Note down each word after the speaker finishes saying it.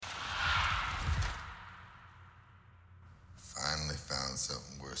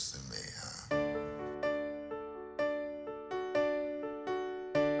something worse than me, huh?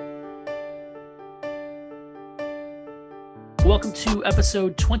 Welcome to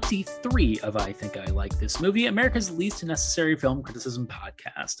episode 23 of I Think I Like This Movie, America's least necessary film criticism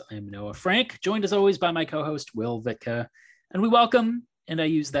podcast. I am Noah Frank, joined as always by my co-host Will Vitka, and we welcome, and I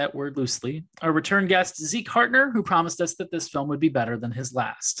use that word loosely, our return guest Zeke Hartner, who promised us that this film would be better than his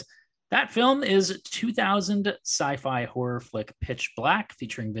last. That film is 2000 sci-fi horror flick Pitch Black,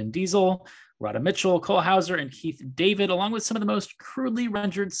 featuring Vin Diesel, Radha Mitchell, Cole Hauser, and Keith David, along with some of the most crudely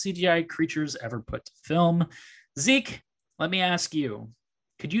rendered CGI creatures ever put to film. Zeke, let me ask you,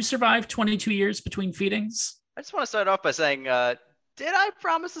 could you survive 22 years between feedings? I just want to start off by saying, did I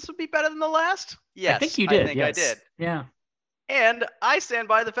promise this would be better than the last? Yes, I think you did. I did. Yeah. And I stand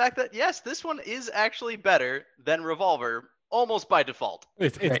by the fact that, yes, this one is actually better than Revolver, almost by default.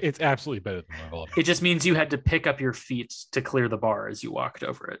 It's absolutely better than Revolver. It just means you had to pick up your feet to clear the bar as you walked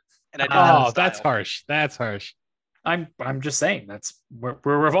over it. And I did that in that's style. harsh. That's harsh. I'm just saying that's where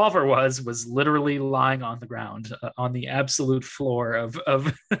Revolver was literally lying on the ground on the absolute floor of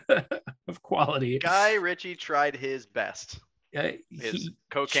of quality. Guy Ritchie tried his best. His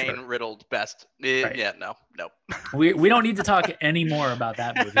cocaine-riddled best. Right. Yeah, no. We don't need to talk any more about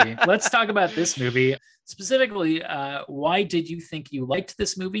that movie. Let's talk about this movie. Specifically, why did you think you liked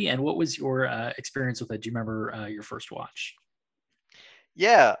this movie, and what was your experience with it? Do you remember your first watch?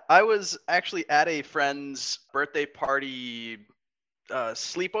 Yeah, I was actually at a friend's birthday party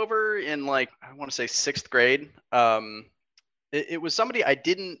sleepover in, I want to say 6th grade. It was somebody I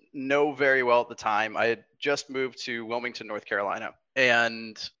didn't know very well at the time. I had just moved to Wilmington, North Carolina,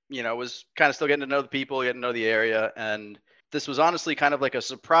 and, was kind of still getting to know the people, getting to know the area. And this was honestly kind of like a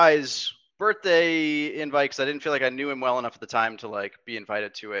surprise birthday invite because I didn't feel like I knew him well enough at the time to be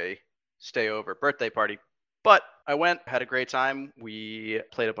invited to a stay over birthday party. But I went, had a great time. We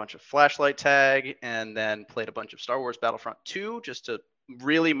played a bunch of flashlight tag and then played a bunch of Star Wars Battlefront 2 just to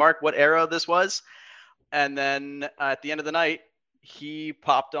really mark what era this was. And then at the end of the night, he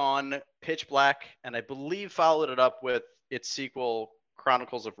popped on Pitch Black and I believe followed it up with its sequel,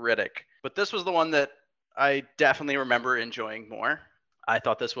 Chronicles of Riddick. But this was the one that I definitely remember enjoying more. I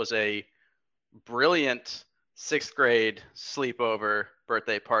thought this was a brilliant 6th grade sleepover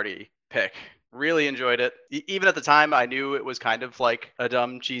birthday party pick. Really enjoyed it. Even at the time, I knew it was kind of like a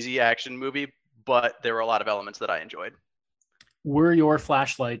dumb, cheesy action movie, but there were a lot of elements that I enjoyed. Were your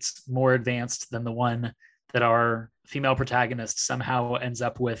flashlights more advanced than the one that our female protagonist somehow ends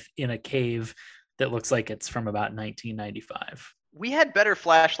up with in a cave that looks like it's from about 1995? We had better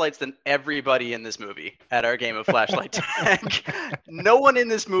flashlights than everybody in this movie at our game of flashlight tag. No one in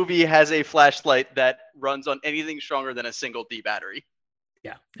this movie has a flashlight that runs on anything stronger than a single D battery.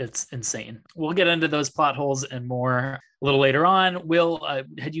 Yeah, it's insane. We'll get into those plot holes and more a little later on. Will,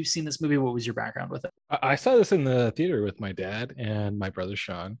 had you seen this movie? What was your background with it? I saw this in the theater with my dad and my brother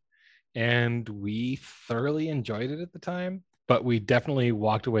Sean, and we thoroughly enjoyed it at the time, but we definitely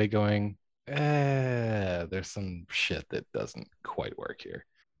walked away going, there's some shit that doesn't quite work here.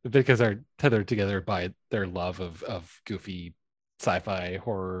 Because they're tethered together by their love of goofy sci-fi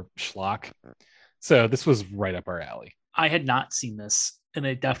horror schlock. So this was right up our alley. I had not seen this, and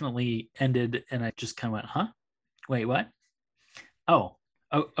it definitely ended, and I just kind of went, huh? Wait, what? Oh,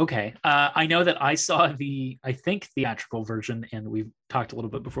 okay. I know that I saw I think, theatrical version, and we've talked a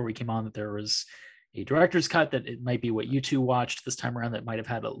little bit before we came on that there was a director's cut that it might be what you two watched this time around that might have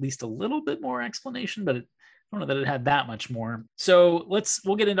had at least a little bit more explanation, but I don't know that it had that much more. So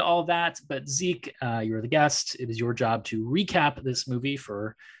we'll get into all of that. But Zeke, you're the guest. It is your job to recap this movie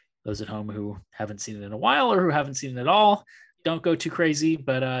for those at home who haven't seen it in a while or who haven't seen it at all. Don't go too crazy,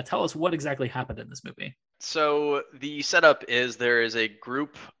 but tell us what exactly happened in this movie. So the setup is there is a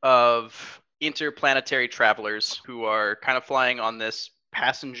group of interplanetary travelers who are kind of flying on this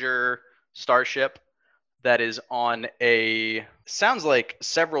passenger starship that is on sounds like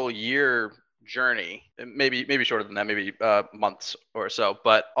several year journey, maybe shorter than that, maybe months or so,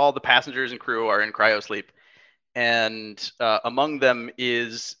 but all the passengers and crew are in cryosleep. And among them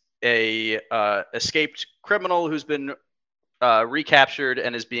is a escaped criminal who's been recaptured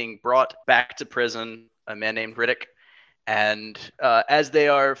and is being brought back to prison, a man named Riddick. And as they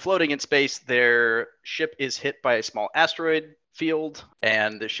are floating in space, their ship is hit by a small asteroid field,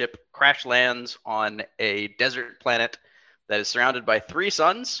 and the ship crash lands on a desert planet that is surrounded by 3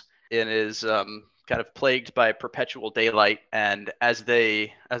 suns and is kind of plagued by perpetual daylight. And as the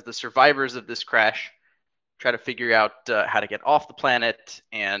survivors of this crash try to figure out how to get off the planet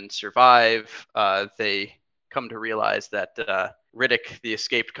and survive, they come to realize that Riddick, the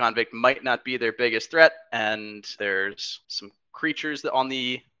escaped convict, might not be their biggest threat, and there's some creatures on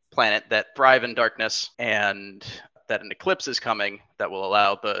the planet that thrive in darkness, and that an eclipse is coming that will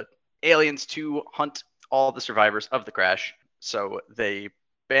allow the aliens to hunt all the survivors of the crash. So they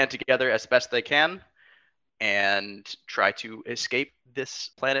band together as best they can and try to escape this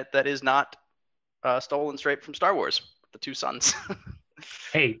planet that is not stolen straight from Star Wars, the two suns.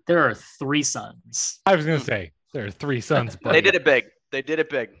 Hey, there are 3 suns. I was gonna say there are 3 suns. They did it big. They did it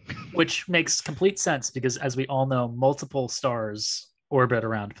big. Which makes complete sense because, as we all know, multiple stars orbit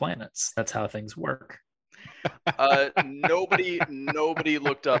around planets. That's how things work. Nobody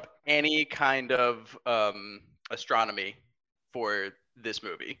looked up any kind of astronomy for this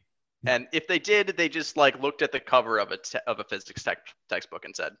movie, and if they did, they just like looked at the cover of a physics textbook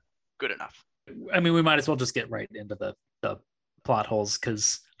and said, "Good enough." I mean, we might as well just get right into the plot holes,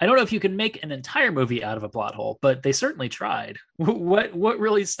 because I don't know if you can make an entire movie out of a plot hole, but they certainly tried. What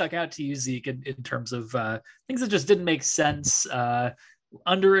really stuck out to you, Zeke, in terms of things that just didn't make sense,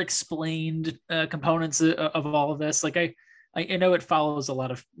 underexplained components of all of this? Like I know it follows a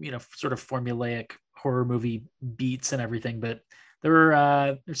lot of, sort of formulaic horror movie beats and everything, but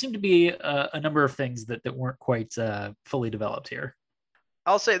there seemed to be a number of things that weren't quite fully developed here.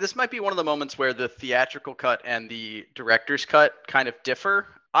 I'll say this might be one of the moments where the theatrical cut and the director's cut kind of differ.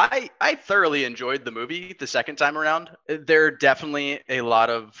 I thoroughly enjoyed the movie the second time around. There are definitely a lot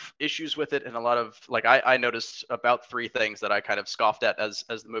of issues with it, and a lot of, like, I noticed about 3 things that I kind of scoffed at as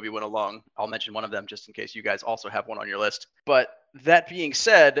the movie went along. I'll mention one of them just in case you guys also have one on your list. But that being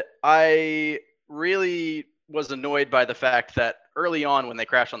said, I really was annoyed by the fact that early on when they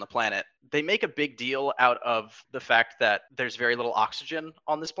crash on the planet, they make a big deal out of the fact that there's very little oxygen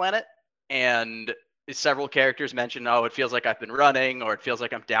on this planet. And several characters mention, oh, it feels like I've been running, or it feels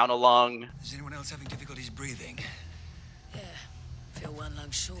like I'm down a lung. Is anyone else having difficulties breathing? Yeah, feel 1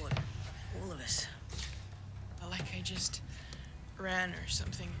 lung short. All of us. Like I just ran or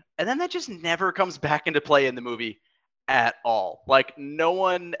something. And then that just never comes back into play in the movie at all. Like, no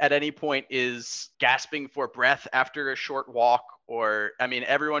one at any point is gasping for breath after a short walk, or, I mean,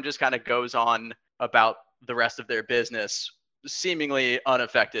 everyone just kind of goes on about the rest of their business, seemingly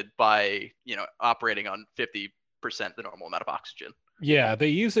unaffected by, operating on 50% the normal amount of oxygen. Yeah, they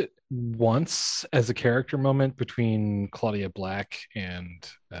use it once as a character moment between Claudia Black and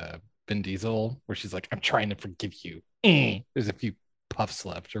Vin Diesel, where she's like, I'm trying to forgive you. There's a few puffs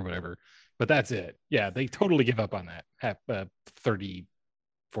left or whatever, but that's it. Yeah, they totally give up on that 30,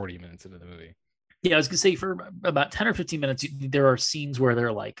 40 minutes into the movie. Yeah, I was gonna say, for about 10 or 15 minutes, there are scenes where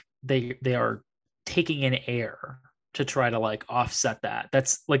they're like, they are taking in air to try to like offset that.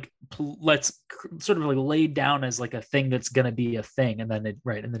 That's like, let's sort of like laid down as like a thing that's gonna be a thing, and then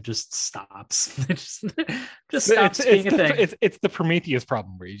it just stops. It just stops being a thing. It's the Prometheus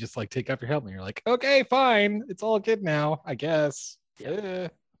problem, where you just like take off your helmet and you're like, okay, fine, it's all good now, I guess. Yeah.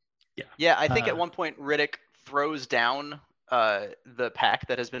 Yeah, I think at one point Riddick throws down the pack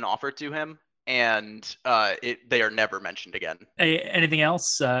that has been offered to him, and they are never mentioned again. Anything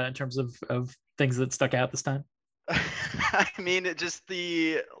else in terms of things that stuck out this time? I mean, just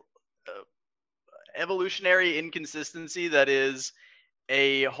the evolutionary inconsistency that is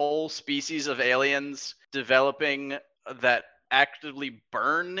a whole species of aliens developing that actively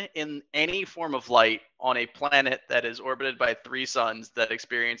burn in any form of light on a planet that is orbited by 3 suns that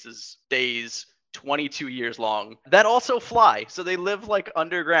experiences days 22 years long, that also fly. So they live like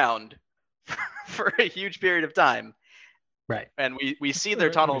underground for a huge period of time. Right. And we see their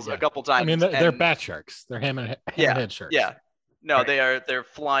tunnels a couple times. I mean, they're bat sharks. They're hammerhead sharks. Yeah. No, right. they're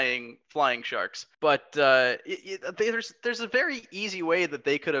flying sharks. But there's a very easy way that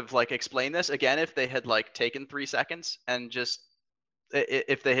they could have like explained this, again, if they had like taken 3 seconds and just,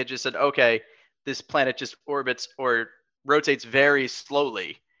 if they had just said, okay, this planet just orbits or rotates very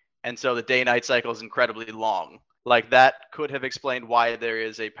slowly, and so the day-night cycle is incredibly long. Like, that could have explained why there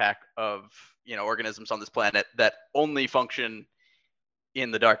is a pack of organisms on this planet that only function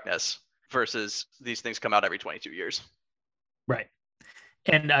in the darkness, versus these things come out every 22 years. Right.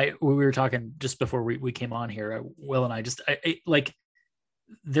 And we were talking just before we came on here, Will and I like,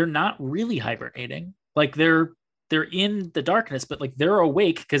 they're not really hibernating. Like, they're in the darkness, but like they're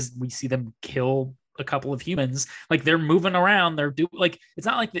awake because we see them kill a couple of humans. Like, they're moving around. Like, it's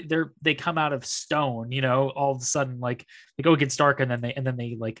not like they come out of stone, all of a sudden, like, they go against dark and then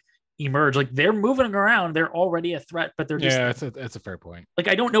they like emerge. Like, they're moving around. They're already a threat, but they're just, that's a fair point. Like,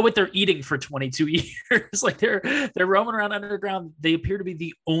 I don't know what they're eating for 22 years. Like, they're roaming around underground. They appear to be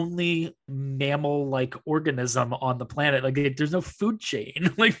the only mammal-like organism on the planet. Like, there's no food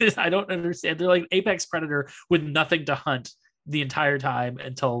chain. Like, I don't understand. They're like apex predator with nothing to hunt the entire time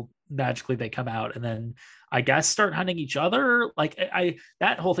until magically they come out and then I guess start hunting each other. Like I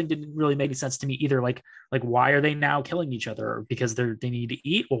that whole thing didn't really make any sense to me either. Like why are they now killing each other? Because they need to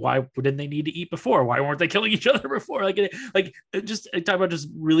eat. Well, why didn't they need to eat before? Why weren't they killing each other before? Just talk about just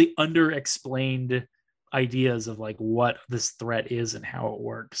really underexplained ideas of like what this threat is and how it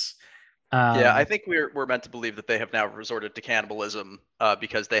works. Yeah, I think we're meant to believe that they have now resorted to cannibalism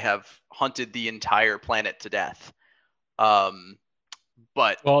because they have hunted the entire planet to death.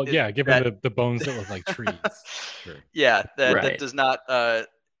 But well, yeah, given the bones that look like trees. Sure. Yeah, that Right. does not.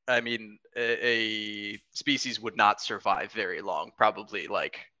 I mean, a species would not survive very long. Probably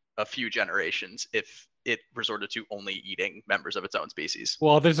like a few generations if it resorted to only eating members of its own species.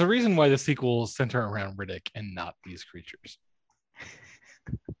 Well, there's a reason why the sequels center around Riddick and not these creatures.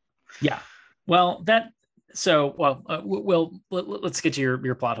 Yeah. Well, let's get to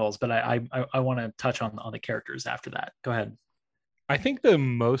your plot holes, but I want to touch on the characters after that. Go ahead. I think the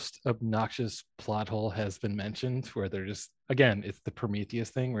most obnoxious plot hole has been mentioned where they're just, again, it's the Prometheus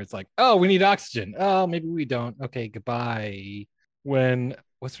thing where it's like, oh, we need oxygen. Oh, maybe we don't. Okay, goodbye. When,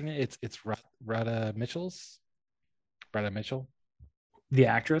 what's her name? It's Radha Mitchell? The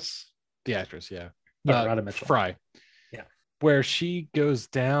actress? The actress, yeah. Yeah, Radha Mitchell. Fry. Yeah. Where she goes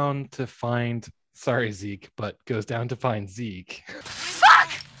down to find, sorry, Zeke, but goes down to find Zeke. Fuck!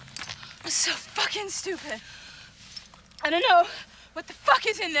 I'm so fucking stupid. I don't know what the fuck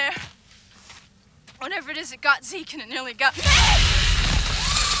is in there. Whatever it is, it got Zeke and it nearly got me.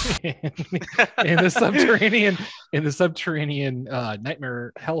 in the subterranean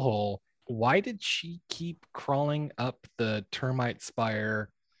nightmare hellhole. Why did she keep crawling up the termite spire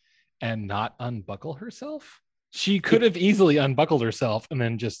and not unbuckle herself? She could have easily unbuckled herself and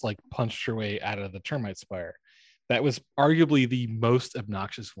then just like punched her way out of the termite spire. That was arguably the most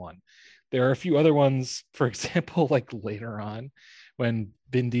obnoxious one. There are a few other ones, for example, like later on when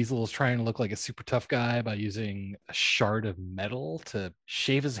Vin Diesel is trying to look like a super tough guy by using a shard of metal to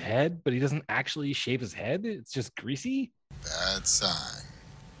shave his head, but he doesn't actually shave his head. It's just greasy. Bad sign.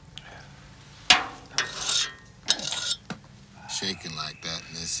 Shaking like that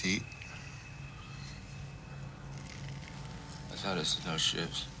in this heat. That's how this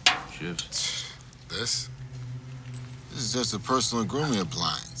shifts. This is just a personal grooming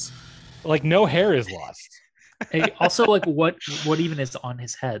appliance. Like no hair is lost. Hey, also, like what even is on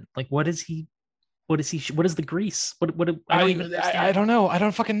his head? Like what is the grease? What I don't even understand. I don't know. I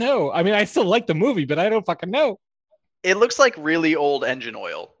don't fucking know. I mean, I still like the movie, but I don't fucking know. It looks like really old engine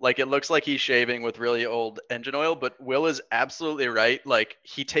oil. Like it looks like he's shaving with really old engine oil, but Will is absolutely right. Like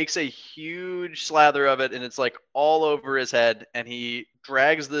he takes a huge slather of it and it's like all over his head and he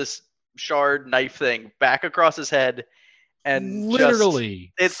drags this shard knife thing back across his head and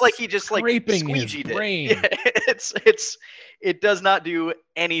literally it's like he just like scraping his squeegeed brain. it. It does not do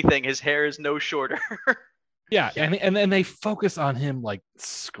anything. His hair is no shorter. Yeah, and then they focus on him like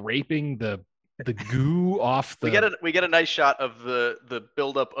scraping the goo off the. We get a nice shot of the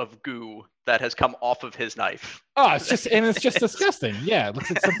buildup of goo that has come off of his knife. Oh, it's just disgusting. Yeah, it looks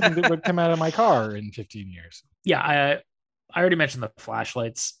like something that would come out of my car in 15 years. Yeah, I already mentioned the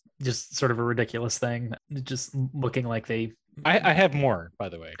flashlights, just sort of a ridiculous thing, just looking like they. I have more, by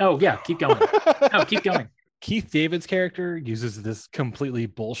the way. Oh yeah, keep going. No, keep going. Keith David's character uses this completely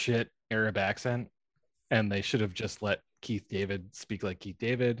bullshit Arab accent, and they should have just let Keith David speak like Keith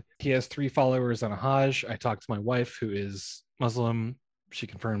David. He has 3 followers on a Hajj. I talked to my wife, who is Muslim. She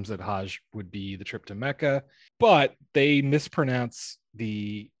confirms that Hajj would be the trip to Mecca, but they mispronounce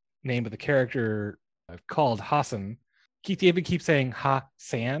the name of the character called Hassan. Keith David keeps saying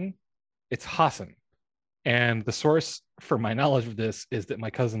Hassan. It's Hassan. And the source for my knowledge of this is that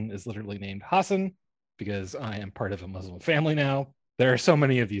my cousin is literally named Hassan because I am part of a Muslim family now. There are so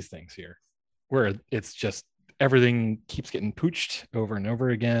many of these things here where it's just everything keeps getting pooched over and over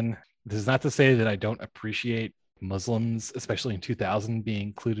again. This is not to say that I don't appreciate Muslims, especially in 2000, being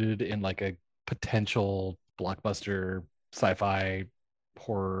included in like a potential blockbuster sci-fi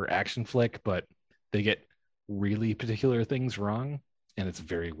horror action flick, but they get really particular things wrong and it's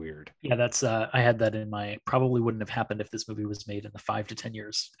very weird. Yeah, that's I had that in my probably wouldn't have happened if this movie was made in the 5 to 10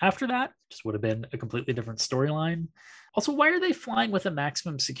 years after that. Just would have been a completely different storyline. Also, why are they flying with a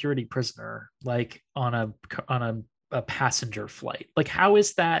maximum security prisoner like on a passenger flight? Like how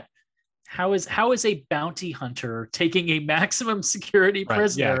is that? How is a bounty hunter taking a maximum security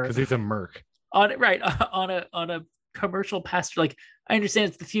prisoner? Yeah, because he's a merc. On a commercial passenger. Like I understand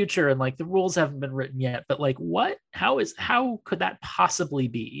it's the future and like the rules haven't been written yet, but like what? How could that possibly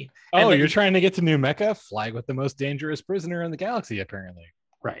be? Oh, you're trying to get to New Mecca? Fly with the most dangerous prisoner in the galaxy, apparently.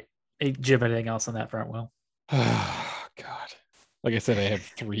 Right. Hey, do you have anything else on that front, Will? Oh God. Like I said, I have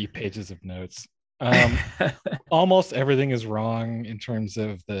 3 pages of notes. Almost everything is wrong in terms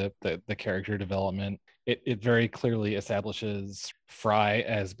of the character development. It very clearly establishes Fry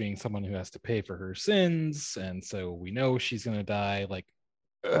as being someone who has to pay for her sins, and so we know she's gonna die. Like,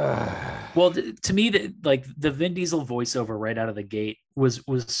 well, to me, the Vin Diesel voiceover right out of the gate was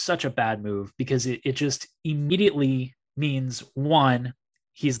such a bad move, because it just immediately means, one,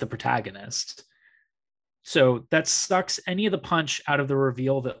 he's the protagonist. So that sucks any of the punch out of the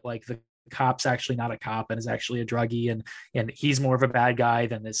reveal that like the cop's actually not a cop and is actually a druggie, and he's more of a bad guy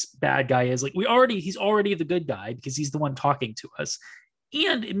than this bad guy is. Like, he's already the good guy because he's the one talking to us.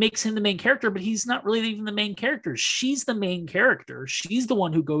 And it makes him the main character, but he's not really even the main character. She's the main character. She's the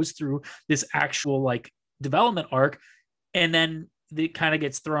one who goes through this actual like development arc, and then it kind of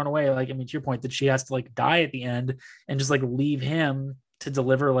gets thrown away. Like, I mean, to your point, that she has to like die at the end and just like leave him to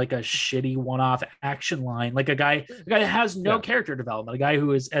deliver like a shitty one-off action line, like a guy that has no character development, a guy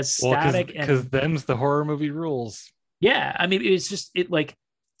who is as static, because them's the horror movie rules. Yeah, I mean, it's just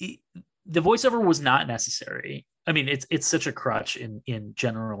the voiceover was not necessary. I mean, it's such a crutch in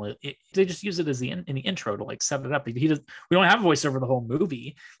general. They just use it as in the intro to like set it up. We don't have a voiceover the whole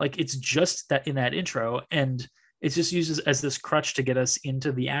movie. Like, it's just that in that intro, and it's just used as this crutch to get us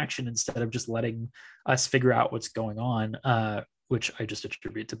into the action instead of just letting us figure out what's going on, which I just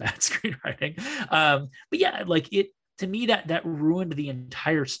attribute to bad screenwriting. But yeah, like to me, that ruined the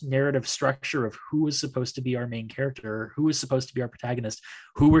entire narrative structure of who was supposed to be our main character, who was supposed to be our protagonist,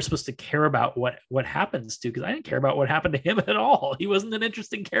 who we're supposed to care about what happens to, because I didn't care about what happened to him at all. He wasn't an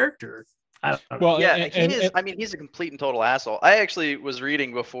interesting character. Well, yeah, he's a complete and total asshole. I actually was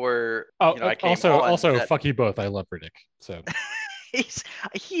reading before. I came also, fuck you both. I love Riddick. So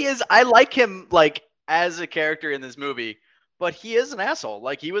he is. I like him like as a character in this movie, but he is an asshole.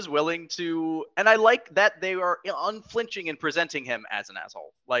 Like, he was willing to, and I like that they are unflinching in presenting him as an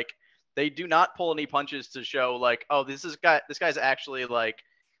asshole. Like, they do not pull any punches to show like, oh, this guy's actually like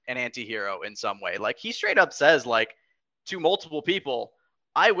an anti-hero in some way. Like, he straight up says like to multiple people,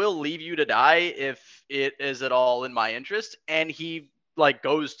 I will leave you to die if it is at all in my interest, and he like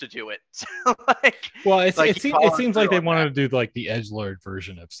goes to do it. It seems like they wanted to do like the edgelord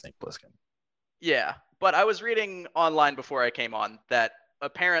version of Snake Plissken. Yeah, but I was reading online before I came on that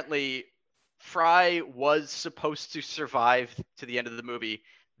apparently Fry was supposed to survive to the end of the movie.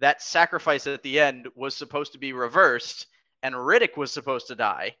 That sacrifice at the end was supposed to be reversed, and Riddick was supposed to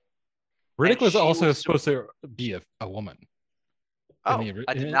die. Riddick was also supposed to be a woman. I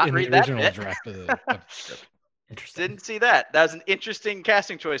did not read that bit. Draft of the script. Interesting. Didn't see that. That was an interesting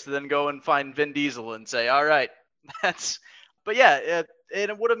casting choice to then go and find Vin Diesel and say, all right, but yeah,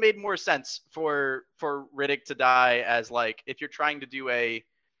 it would have made more sense for Riddick to die as like, if you're trying to do a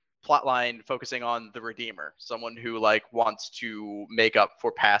plot line focusing on the Redeemer, someone who like wants to make up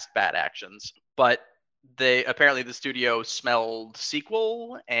for past bad actions. But the studio smelled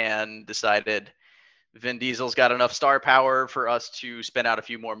sequel and decided Vin Diesel's got enough star power for us to spin out a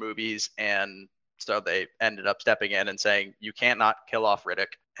few more movies, and so they ended up stepping in and saying, you can't not kill off Riddick,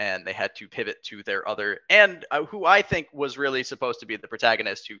 and they had to pivot to their other, and who I think was really supposed to be the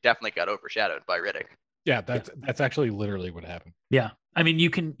protagonist, who definitely got overshadowed by Riddick. Yeah, that's actually literally what happened. Yeah, I mean, you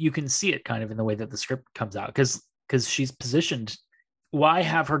can see it kind of in the way that the script comes out, because she's positioned. Why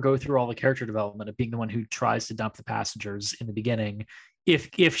have her go through all the character development of being the one who tries to dump the passengers in the beginning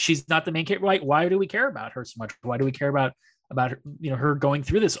if she's not the main character? Why do we care about her so much? Why do we care about her, her going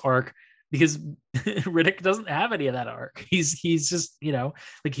through this arc? Because Riddick doesn't have any of that arc. He's just,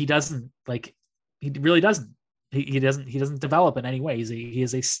 like, he really doesn't. He doesn't develop in any way. He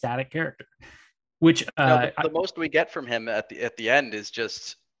is a static character. Which the most we get from him at the end is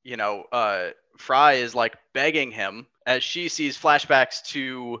just, Fry is like begging him as she sees flashbacks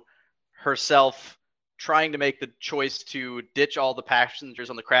to herself trying to make the choice to ditch all the passengers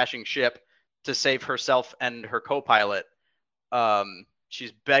on the crashing ship to save herself and her co-pilot.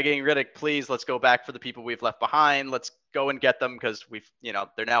 She's begging Riddick, please, let's go back for the people we've left behind. Let's go and get them because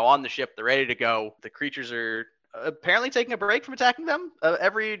they're now on the ship. They're ready to go. The creatures are apparently taking a break from attacking them.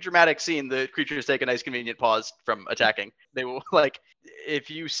 Every dramatic scene, the creatures take a nice convenient pause from attacking. They will, like, if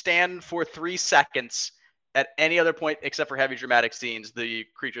you stand for 3 seconds at any other point except for heavy dramatic scenes, the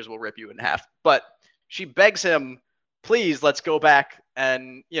creatures will rip you in half. But she begs him, please, let's go back.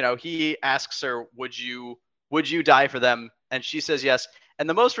 And, he asks her, would you die for them? And she says yes. And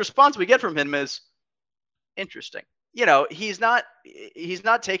the most response we get from him is interesting. He's not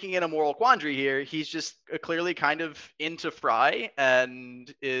taking in a moral quandary here. He's just clearly kind of into Fry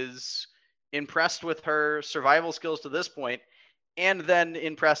and is impressed with her survival skills to this point. and then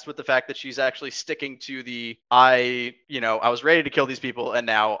impressed with the fact that she's actually sticking to I was ready to kill these people, and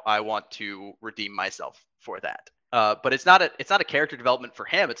now I want to redeem myself for that. But it's not a character development for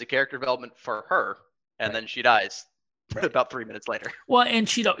him. It's a character development for her, and then she dies about 3 minutes later. Well, and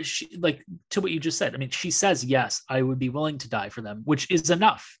she like, to what you just said. I mean, she says, yes, I would be willing to die for them, which is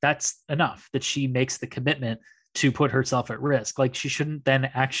enough. That's enough that she makes the commitment to put herself at risk. Like, she shouldn't then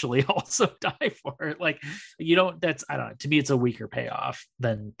actually also die for it. Like, I don't know. To me, it's a weaker payoff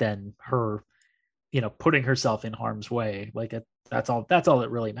than her, putting herself in harm's way. Like, that's all that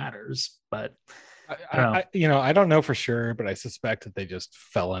really matters. But I don't know for sure, but I suspect that they just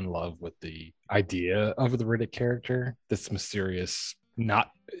fell in love with the idea of the Riddick character, this mysterious,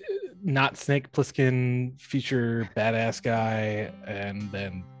 not Snake Plissken feature badass guy, and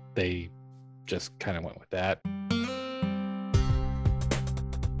then they just kind of went with that.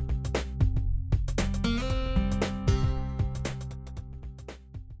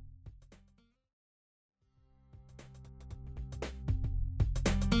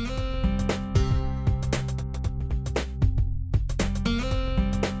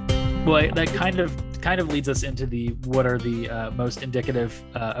 Well, that kind of leads us into what are the most indicative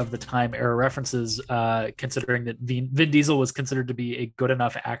of the time era references, considering that Vin Diesel was considered to be a good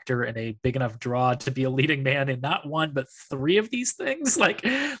enough actor and a big enough draw to be a leading man in not one but three of these things. Like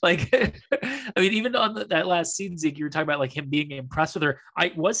I mean, even on that last scene, Zeke, you were talking about like him being impressed with her.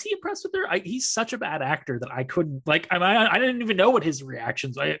 Was he impressed with her? He's such a bad actor that I couldn't I didn't even know what his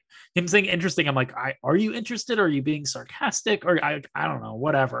reactions. Him saying interesting, I'm like, are you interested? Or are you being sarcastic? Or I don't know,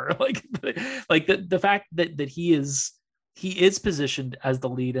 whatever. Like the fact that he is positioned as the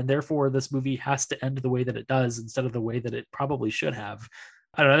lead, and therefore this movie has to end the way that it does instead of the way that it probably should have.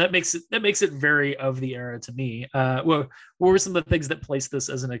 I don't know. That makes it very of the era to me. What were some of the things that place this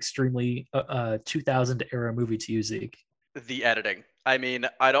as an extremely 2000 era movie to you, Zeke? The editing. I mean,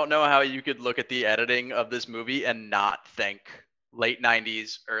 I don't know how you could look at the editing of this movie and not think late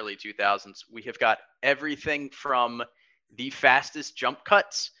 90s, early 2000s. We have got everything from the fastest jump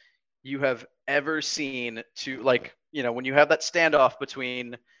cuts you have ever seen to, like, when you have that standoff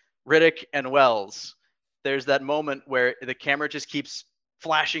between Riddick and Wells, there's that moment where the camera just keeps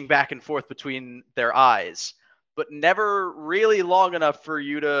flashing back and forth between their eyes, but never really long enough for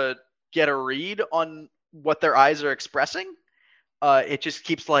you to get a read on what their eyes are expressing. It just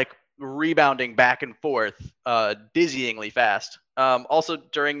keeps like rebounding back and forth, dizzyingly fast. Also,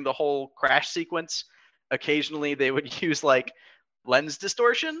 during the whole crash sequence, occasionally they would use like lens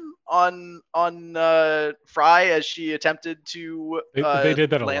distortion on Fry as she attempted to they did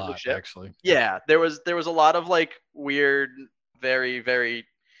that a land lot, the ship. actually. Yeah, there was a lot of like weird, very, very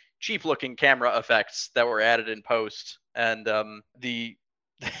cheap looking camera effects that were added in post, and the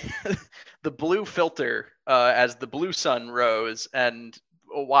the blue filter as the blue sun rose and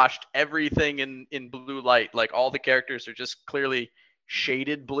washed everything in blue light. Like, all the characters are just clearly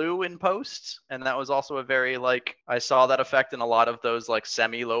shaded blue in post, and that was also a very, like, I saw that effect in a lot of those like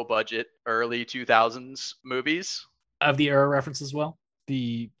semi low budget early 2000s movies of the era reference as well.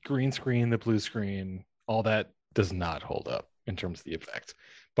 The green screen, the blue screen, all that does not hold up in terms of the effect.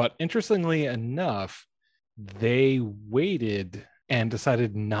 But interestingly enough, they waited and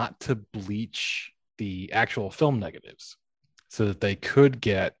decided not to bleach the actual film negatives so that they could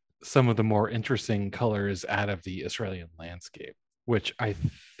get some of the more interesting colors out of the Australian landscape, which I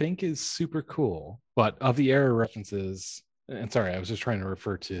think is super cool. But of the era references, and sorry, I was just trying to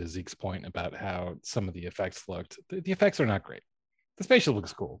refer to Zeke's point about how some of the effects looked. The effects are not great. The spatial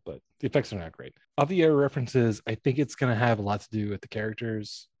looks cool, but the effects are not great. Of the era references, I think it's going to have a lot to do with the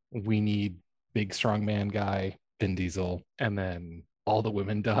characters. We need big strongman guy, Vin Diesel, and then all the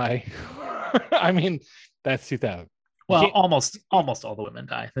women die. I mean, that's 2000. Well, almost all the women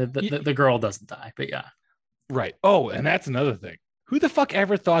die. The girl doesn't die, but yeah. Right. Oh, and that's another thing. Who the fuck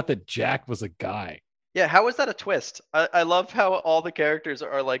ever thought that Jack was a guy? Yeah, how was that a twist? I love how all the characters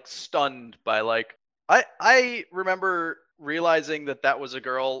are like stunned by like I remember realizing that was a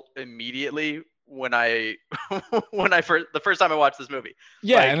girl immediately when the first time I watched this movie.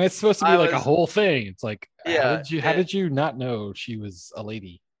 Yeah, like, and it's supposed to be like a whole thing. It's like, yeah, how did you not know she was a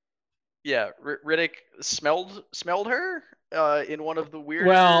lady? Yeah, Riddick smelled her in one of the weird.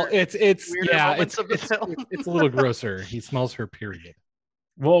 Well, it's of the film. It's a little grosser. He smells her, period.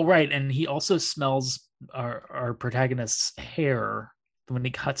 Well, right, and he also smells our protagonist's hair when he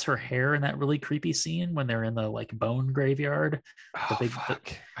cuts her hair in that really creepy scene when they're in the like bone graveyard. I totally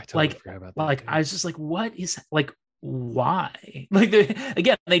forgot about that. Like, I was just like, what is, like, why? Like,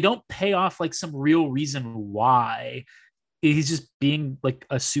 they don't pay off like some real reason why he's just being like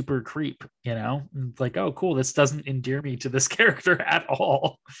a super creep, you know? And like, oh, cool. This doesn't endear me to this character at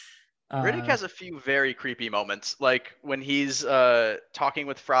all. Riddick has a few very creepy moments, like when he's talking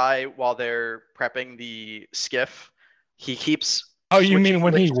with Fry while they're prepping the skiff. He keeps Oh, you mean switching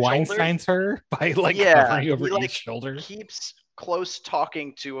when he Lick's shoulder. Weinsteins her by like Yeah, hovering over he like each shoulder? keeps close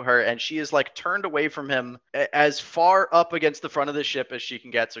talking to her, and she is like turned away from him as far up against the front of the ship as she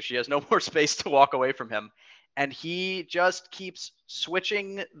can get, so she has no more space to walk away from him. And he just keeps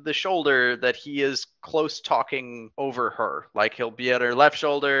switching the shoulder that he is close talking over her. Like he'll be at her left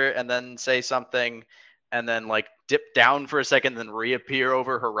shoulder and then say something, and then like dip down for a second, then reappear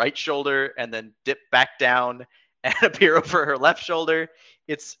over her right shoulder, and then dip back down and appear over her left shoulder.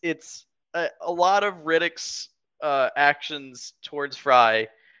 It's a lot of Riddick's actions towards Fry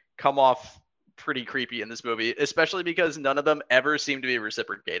come off pretty creepy in this movie, especially because none of them ever seem to be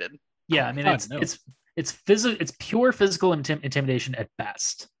reciprocated. Yeah, I mean, it's pure physical intimidation at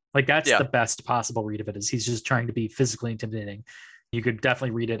best. Like that's the best possible read of it, is he's just trying to be physically intimidating. You could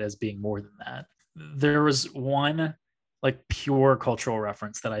definitely read it as being more than that. There was one like pure cultural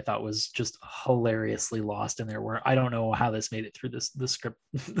reference that I thought was just hilariously lost in there, where I don't know how this made it through the script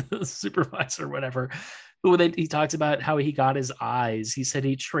the supervisor or whatever. But he talks about how he got his eyes. He said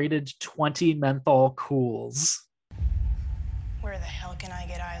he traded 20 menthol cools. Where the hell can I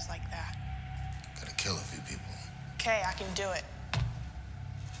get eyes like that? Gotta kill a few people. Okay, I can do it.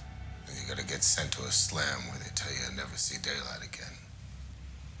 And you gotta get sent to a slam where they tell you you'll never see daylight again.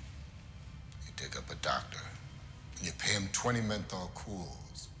 You dig up a doctor, and you pay him 20 menthol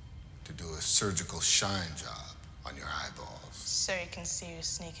cools to do a surgical shine job on your eyeballs. So you can see who's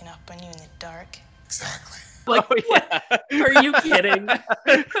sneaking up on you in the dark. Exactly. Like, are you kidding?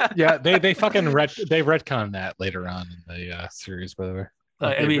 Yeah, they fucking they retconned that later on in the series, by the way.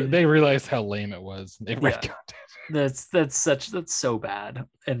 Like, I mean, they realized how lame it was. They retconned it. That's so bad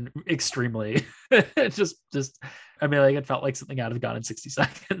and extremely just I mean, like, it felt like something out of Gone in 60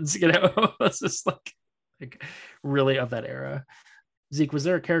 Seconds, you know. It's just like really of that era. Zeke, was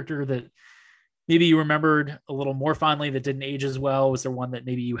there a character that maybe you remembered a little more fondly that didn't age as well? Was there one that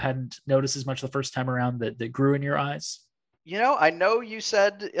maybe you hadn't noticed as much the first time around that grew in your eyes? You know, I know you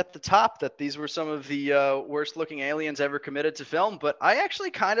said at the top that these were some of the worst looking aliens ever committed to film, but I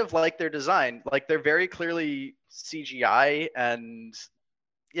actually kind of like their design. Like, they're very clearly CGI, and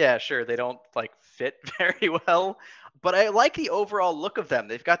yeah, sure, they don't like fit very well, but I like the overall look of them.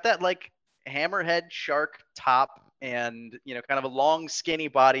 They've got that like hammerhead shark top and, you know, kind of a long skinny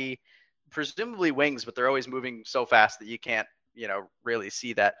body, presumably wings, but they're always moving so fast that you can't, you know, really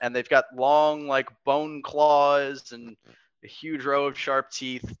see that. And they've got long like bone claws and a huge row of sharp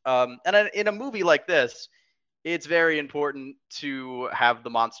teeth. And in a movie like this, it's very important to have the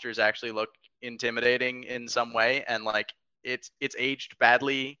monsters actually look intimidating in some way. And like it's aged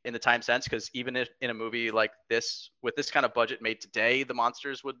badly in the time since, because even if in a movie like this, with this kind of budget made today, the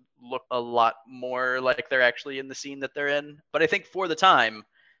monsters would look a lot more like they're actually in the scene that they're in. But I think for the time,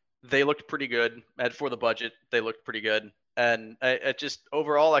 they looked pretty good. And for the budget, they looked pretty good. And I just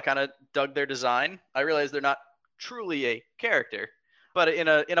overall, I kind of dug their design. I realize they're not truly a character, but in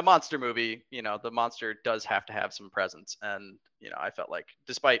a monster movie, you know, the monster does have to have some presence. And, you know, I felt like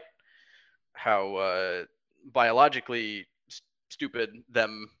despite how biologically stupid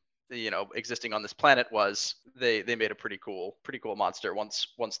them, you know, existing on this planet was, they made a pretty cool monster once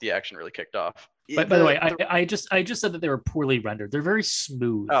the action really kicked off. By the way, I just said that they were poorly rendered. They're very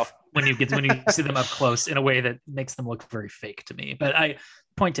smooth when you see them up close in a way that makes them look very fake to me. But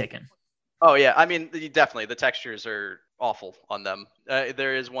point taken. Oh yeah, I mean, definitely the textures are awful on them.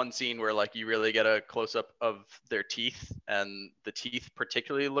 There is one scene where like you really get a close up of their teeth, and the teeth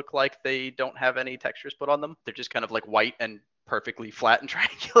particularly look like they don't have any textures put on them. They're just kind of like white and perfectly flat and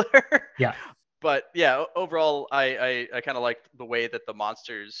triangular. Yeah. But yeah, overall, I kind of liked the way that the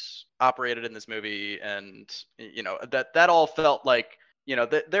monsters operated in this movie, and you know that all felt like, you know,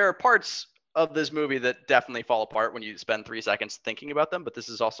 there are parts of this movie that definitely fall apart when you spend 3 seconds thinking about them. But this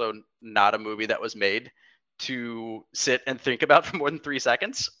is also not a movie that was made to sit and think about for more than 3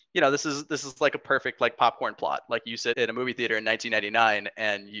 seconds. You know, this is like a perfect like popcorn plot. Like, you sit in a movie theater in 1999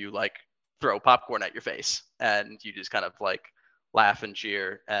 and you like throw popcorn at your face and you just kind of like laugh and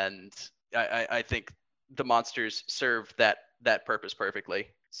cheer. And I think the monsters serve that purpose perfectly.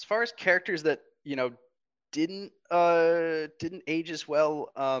 As far as characters that, you know, didn't age as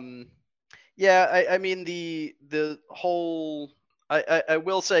well, yeah, I mean the whole, I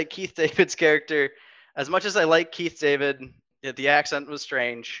will say Keith David's character, as much as I like Keith David, the accent was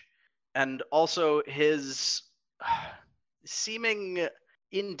strange, and also his seeming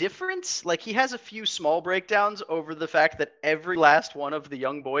indifference. Like, he has a few small breakdowns over the fact that every last one of the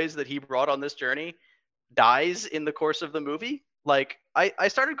young boys that he brought on this journey dies in the course of the movie. Like, I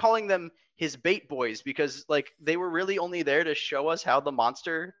started calling them his bait boys because, like, they were really only there to show us how the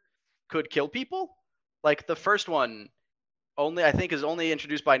monster could kill people. Like, the first one I think is only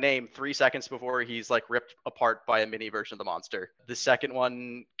introduced by name 3 seconds before he's like ripped apart by a mini version of the monster. The second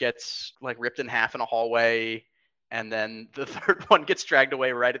one gets like ripped in half in a hallway, and then the third one gets dragged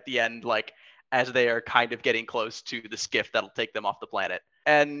away right at the end, like as they are kind of getting close to the skiff that'll take them off the planet.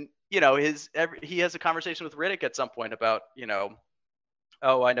 And he has a conversation with Riddick at some point about,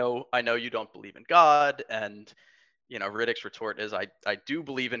 oh, I know you don't believe in God, and Riddick's retort is, I do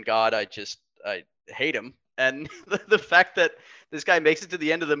believe in God, I hate him. And the fact that this guy makes it to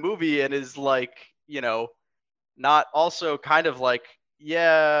the end of the movie and is like, not also kind of like,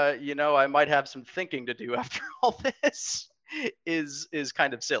 yeah, I might have some thinking to do after all this is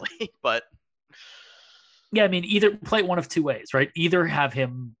kind of silly. But yeah, I mean, either play it one of two ways, right? Either have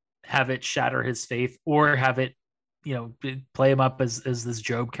it shatter his faith, or have it, play him up as this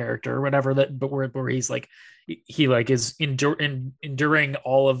Job character or whatever, but where he's like, he like is enduring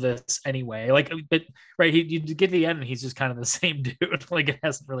all of this anyway. Like, but right, you get to the end and he's just kind of the same dude. Like, it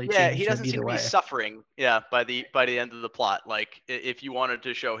hasn't really changed. Yeah, he doesn't seem to way. be suffering. Yeah, by the end of the plot, like if you wanted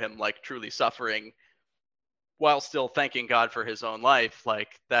to show him like truly suffering while still thanking God for his own life,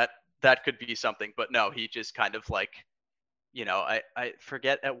 like that could be something. But no, he just kind of like, I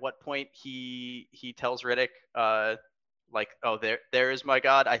forget at what point he tells Riddick, like, oh, there is my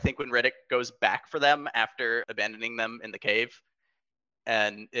God. I think when Riddick goes back for them after abandoning them in the cave,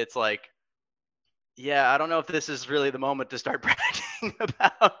 and it's like, yeah, I don't know if this is really the moment to start bragging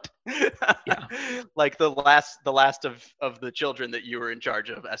about, like the last of the children that you were in charge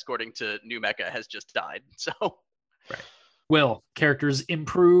of escorting to New Mecca has just died. So, right. Will characters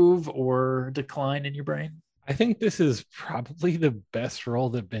improve or decline in your brain? I think this is probably the best role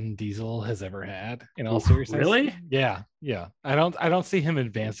that Vin Diesel has ever had, in all seriousness. Really? Yeah. I don't see him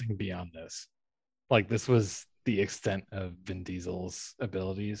advancing beyond this. Like, this was the extent of Vin Diesel's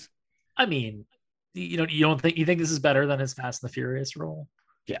abilities. I mean, you think this is better than his Fast and the Furious role?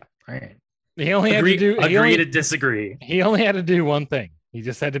 Yeah. All right. He only had to do agree to disagree. He only had to do one thing. He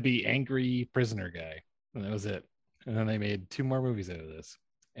just had to be angry prisoner guy, and that was it. And then they made 2 more movies out of this,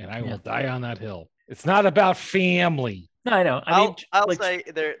 and I will die on that hill. It's not about family. No, I know. I'll say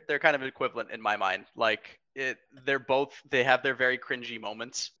they're kind of equivalent in my mind. Like, they have their very cringy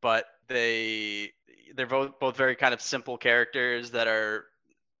moments, but they're both very kind of simple characters that are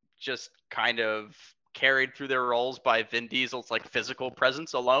just kind of carried through their roles by Vin Diesel's like physical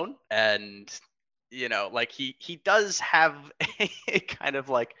presence alone. And like he does have a kind of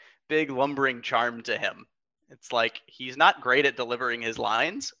like big lumbering charm to him. It's like he's not great at delivering his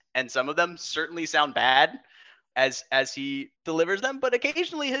lines, and some of them certainly sound bad as he delivers them, but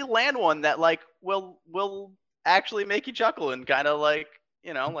occasionally he'll land one that like will actually make you chuckle and kind of like,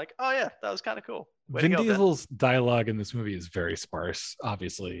 like, oh yeah, that was kind of cool. Vin Diesel's dialogue in this movie is very sparse,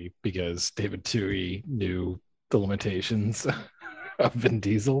 obviously, because David Twohy knew the limitations of Vin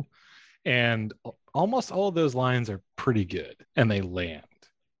Diesel, and almost all of those lines are pretty good and they land.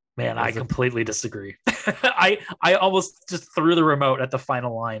 Man, I completely disagree. I almost just threw the remote at the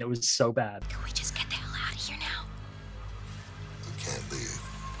final line. It was so bad. Can we just get the hell out of here now? We can't leave.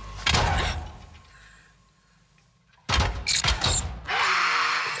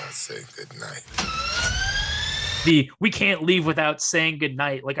 Without saying goodnight. We can't leave without saying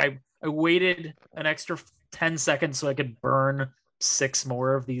goodnight. Like, I waited an extra 10 seconds so I could burn 6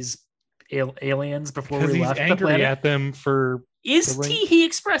 more of these aliens before we left the planet. He's angry at them for... He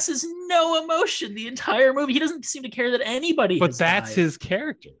expresses no emotion the entire movie. He doesn't seem to care that anybody. But that's his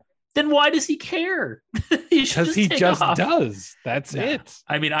character. Then why does he care? Because he just does. That's it.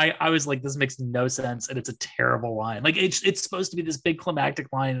 I mean, I was like, this makes no sense, and it's a terrible line. Like, it's supposed to be this big climactic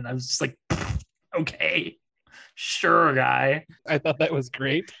line, and I was just like, okay, sure, guy. I thought that was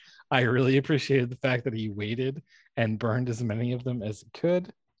great. I really appreciated the fact that he waited and burned as many of them as he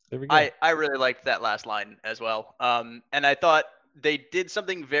could. There we go. I really liked that last line as well. And I thought they did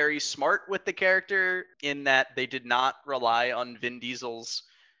something very smart with the character in that they did not rely on Vin Diesel's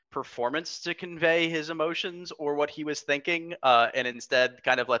performance to convey his emotions or what he was thinking, and instead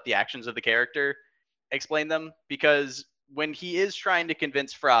kind of let the actions of the character explain them. Because when he is trying to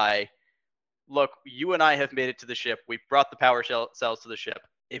convince Fry, look, you and I have made it to the ship. We've brought the power cells to the ship.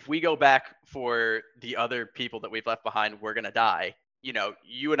 If we go back for the other people that we've left behind, we're going to die.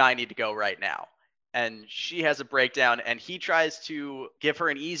 You and I need to go right now. And she has a breakdown, and he tries to give her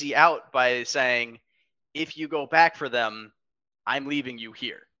an easy out by saying, if you go back for them, I'm leaving you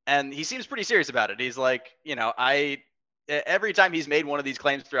here. And he seems pretty serious about it. He's like, every time he's made one of these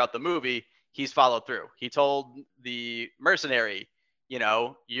claims throughout the movie, he's followed through. He told the mercenary,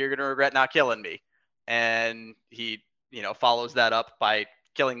 you're going to regret not killing me. And he, follows that up by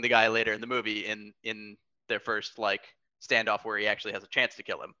killing the guy later in the movie in their first standoff where he actually has a chance to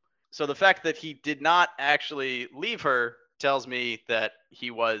kill him. So the fact that he did not actually leave her tells me that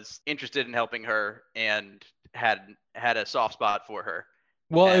he was interested in helping her and had a soft spot for her.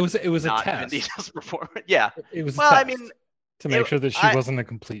 Well, it was a not test. Vin Diesel's performance. Yeah. It was well, a I test mean, to make sure that she wasn't a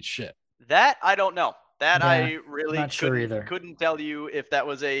complete shit. That I don't know. That Yeah, I really not sure either. couldn't tell you if that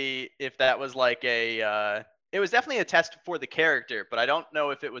was like it was definitely a test for the character, but I don't know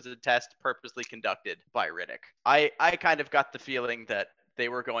if it was a test purposely conducted by Riddick. I kind of got the feeling that they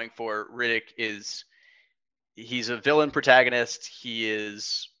were going for he's a villain protagonist. He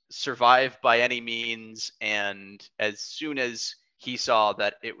is survived by any means, and as soon as he saw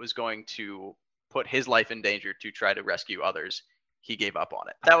that it was going to put his life in danger to try to rescue others, he gave up on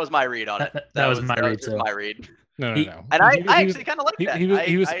it. That was my read on it. That was my read too. My read. No. And I actually kind of like that.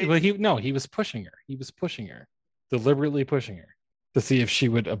 He was pushing her. He was pushing her, deliberately pushing her to see if she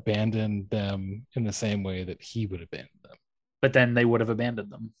would abandon them in the same way that he would abandon them. But then they would have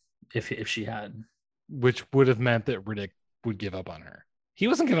abandoned them if she had. Which would have meant that Riddick would give up on her. He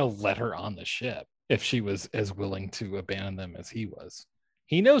wasn't going to let her on the ship if she was as willing to abandon them as he was.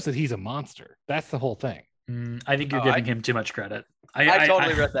 He knows that he's a monster. That's the whole thing. I think you're giving him too much credit. I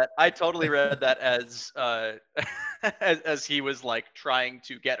totally read that. I totally read that as as he was trying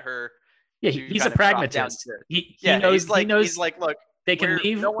to get her. Yeah, he's a pragmatist. He knows. He's like, look, they can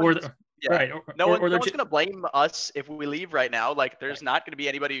leave, right? No one's going to blame us if we leave right now. There's not going to be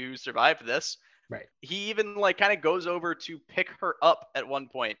anybody who survived this. Right. He even kind of goes over to pick her up at one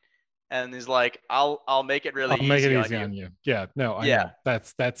point, and he's like, "I'll make it really easy on you." Yeah. No. I know.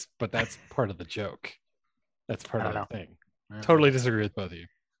 That's part of the joke. That's part of the thing. Totally disagree with both of you.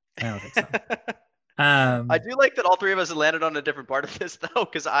 I don't think so. I do like that all three of us have landed on a different part of this, though,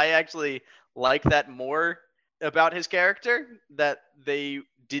 because I actually like that more about his character, that they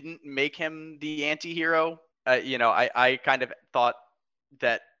didn't make him the anti-hero. I kind of thought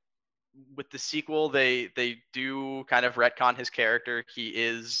that with the sequel, they do kind of retcon his character. He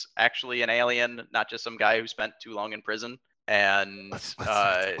is actually an alien, not just some guy who spent too long in prison. And let's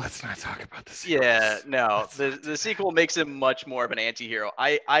not talk about this. Yeah, no, the sequel makes him much more of an anti-hero.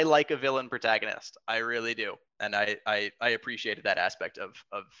 I like a villain protagonist. I really do. And I appreciated that aspect of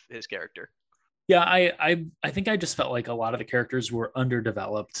his character. Yeah, I think I just felt like a lot of the characters were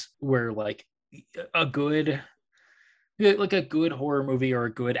underdeveloped, where a good horror movie or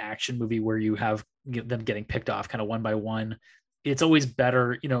a good action movie where you have them getting picked off kind of one by one, it's always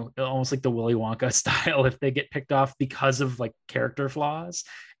better, almost like the Willy Wonka style, if they get picked off because of character flaws.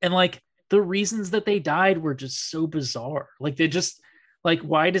 And the reasons that they died were just so bizarre. They just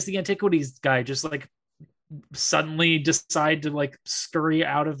why does the Antiquities guy just suddenly decide to scurry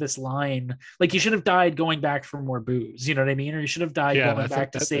out of this line? He should have died going back for more booze, you know what I mean? Or he should have died going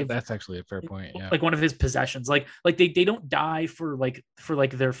back to save. That's actually a fair point. Yeah, one of his possessions. They don't die for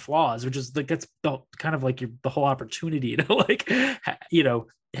their flaws, which is that's kind of the whole opportunity to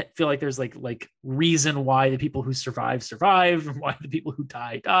feel like there's reason why the people who survive and why the people who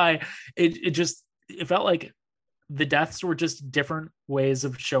die. It felt like the deaths were just different ways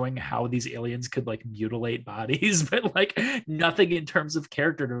of showing how these aliens could mutilate bodies, but nothing in terms of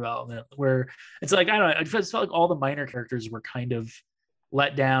character development, where it's I don't know, I just felt like all the minor characters were kind of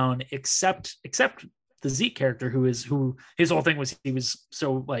let down, except the Zeke character, who his whole thing was he was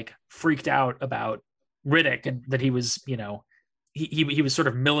so freaked out about Riddick, and that he was, he was sort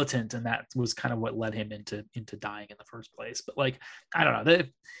of militant, and that was kind of what led him into dying in the first place. But I don't know.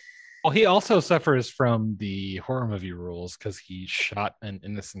 Well, he also suffers from the horror movie rules because he shot an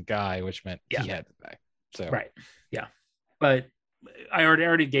innocent guy, which meant he had to die. So right, yeah. But I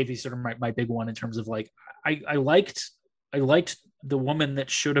already gave you sort of my big one in terms of I liked the woman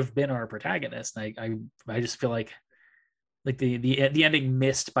that should have been our protagonist. I just feel like the ending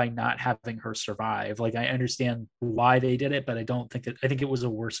missed by not having her survive. I understand why they did it, but I think it was a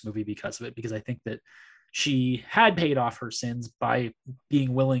worse movie because of it, because I think that she had paid off her sins by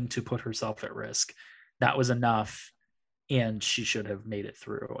being willing to put herself at risk. That was enough, and she should have made it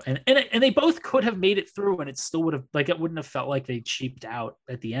through. And they both could have made it through, and it still would have it wouldn't have felt like they cheaped out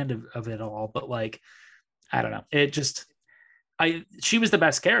at the end of it all. But I don't know. It just she was the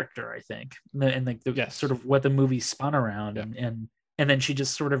best character, I think, and sort of what the movie spun around, and then she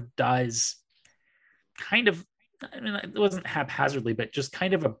just sort of dies, kind of. I mean, it wasn't haphazardly, but just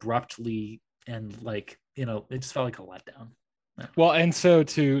kind of abruptly. And it just felt like a letdown. Well, and so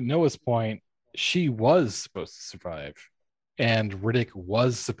to Noah's point, she was supposed to survive, and Riddick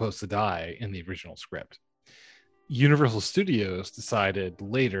was supposed to die in the original script. Universal Studios decided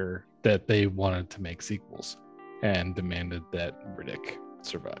later that they wanted to make sequels and demanded that Riddick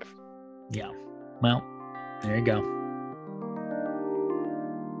survive. Yeah. Well, there you go.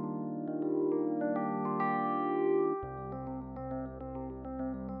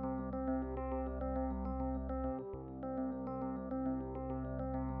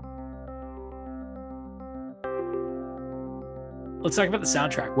 Let's talk about the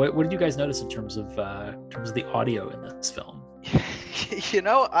soundtrack. What did you guys notice in terms of the audio in this film? You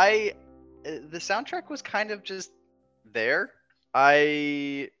know, the soundtrack was kind of just there.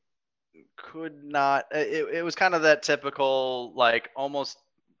 I could not. It was kind of that typical, like, almost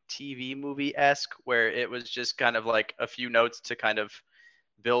TV movie-esque, where it was just kind of like a few notes to kind of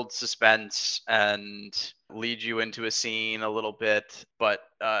build suspense and lead you into a scene a little bit, but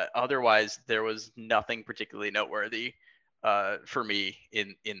otherwise there was nothing particularly noteworthy for me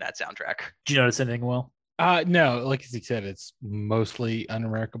in that soundtrack. Did you notice anything, Will? No, like as you said, it's mostly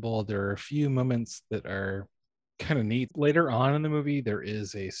unremarkable. There are a few moments that are kind of neat. Later on in the movie, there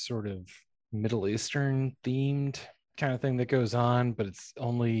is a sort of Middle Eastern themed kind of thing that goes on, but it's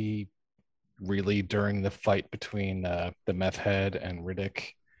only really during the fight between the meth head and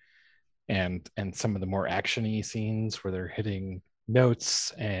Riddick, and some of the more actiony scenes where they're hitting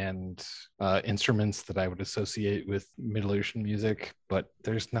notes and instruments that I would associate with Middle Eastern music, but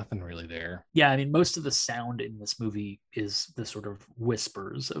there's nothing really there. Yeah, I mean, most of the sound in this movie is the sort of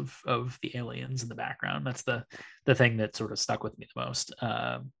whispers of the aliens in the background. That's the thing that sort of stuck with me the most.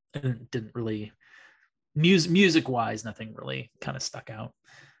 It didn't really, music wise, nothing really kind of stuck out.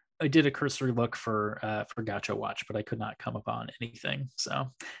 I did a cursory look for Gaucho Watch, but I could not come upon anything.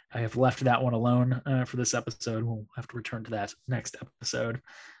 So I have left that one alone for this episode. We'll have to return to that next episode.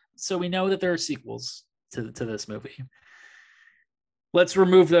 So we know that there are sequels to this movie. Let's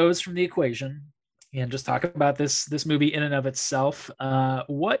remove those from the equation and just talk about this movie in and of itself.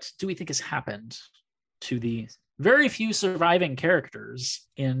 What do we think has happened to the very few surviving characters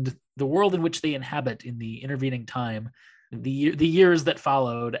and the world in which they inhabit in the intervening time, the years that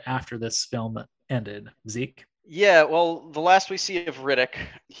followed after this film ended? Zeke? Yeah, well, the last we see of Riddick,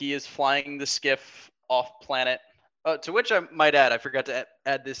 he is flying the skiff off planet. To which I might add, I forgot to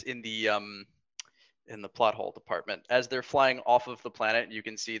add this in the plot hole department. As they're flying off of the planet, you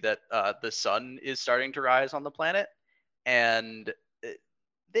can see that the sun is starting to rise on the planet, and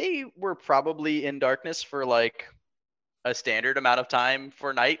they were probably in darkness for like a standard amount of time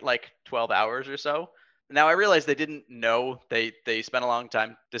for night, like 12 hours or so. Now I realize they didn't know. They spent a long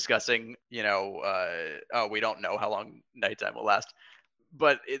time discussing, we don't know how long nighttime will last,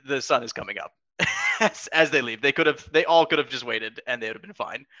 but the sun is coming up as they leave. They all could have just waited and they would have been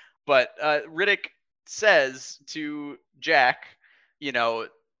fine. But Riddick says to Jack,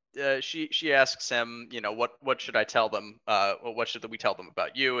 she asks him, what should I tell them? What should we tell them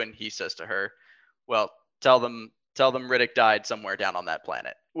about you? And he says to her, well, tell them Riddick died somewhere down on that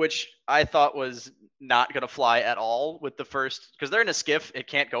planet, which I thought was not going to fly at all with the first, because they're in a skiff. It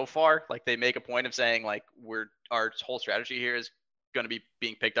can't go far. Like, they make a point of saying, like, our whole strategy here is going to be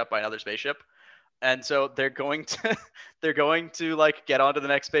being picked up by another spaceship. And so they're going to like get onto the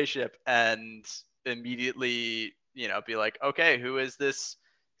next spaceship and immediately, be like, okay, who is this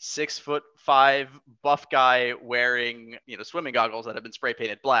 6'5" buff guy wearing, swimming goggles that have been spray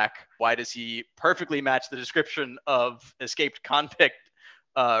painted black? Why does he perfectly match the description of escaped convict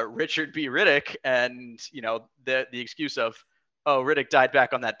Richard B. Riddick? And, the excuse of, oh, Riddick died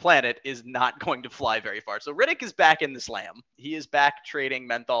back on that planet is not going to fly very far. So Riddick is back in the slam. He is back trading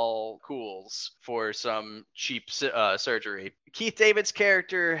menthol cools for some cheap surgery. Keith David's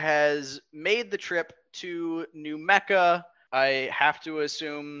character has made the trip to New Mecca. I have to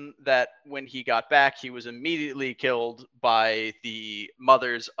assume that when he got back, he was immediately killed by the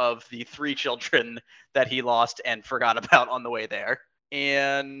mothers of the 3 children that he lost and forgot about on the way there.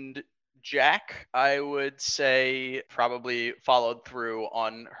 And Jack, I would say, probably followed through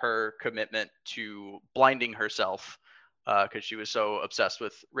on her commitment to blinding herself because she was so obsessed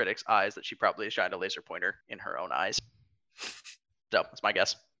with Riddick's eyes that she probably shined a laser pointer in her own eyes. So that's my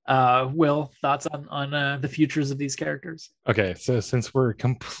guess. Will, thoughts on the futures of these characters? Okay, so since we're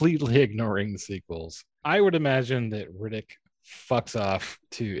completely ignoring the sequels, I would imagine that Riddick fucks off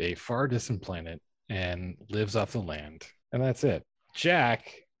to a far distant planet and lives off the land, and that's it.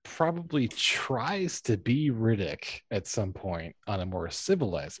 Jack probably tries to be Riddick at some point on a more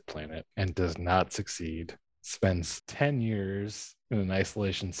civilized planet and does not succeed. Spends 10 years in an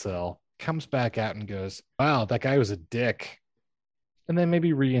isolation cell, comes back out and goes, wow, that guy was a dick. and then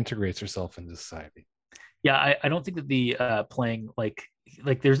maybe reintegrates herself into society. Yeah, I don't think that the playing like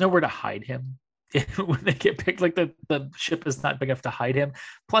there's nowhere to hide him when they get picked. Like the ship is not big enough to hide him.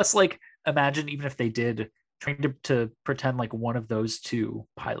 Plus, like imagine even if they did trying to pretend like one of those two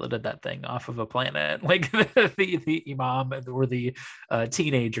piloted that thing off of a planet, like the imam or the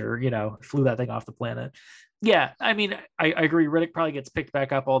teenager, flew that thing off the planet. Yeah, I mean, I agree. Riddick probably gets picked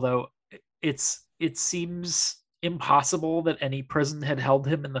back up, although it seems impossible that any prison had held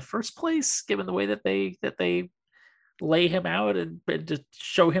him in the first place, given the way that they lay him out and just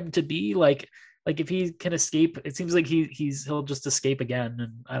show him to be like if he can escape, it seems like he'll just escape again,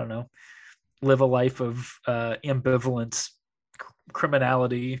 and I don't know, live a life of ambivalent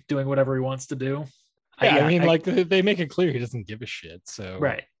criminality, doing whatever he wants to do. Yeah, I mean, like they make it clear he doesn't give a shit. So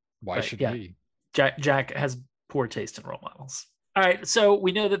right, why should we? Jack has poor taste in role models. All right, so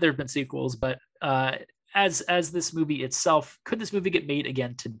we know that there have been sequels, but as this movie itself, could this movie get made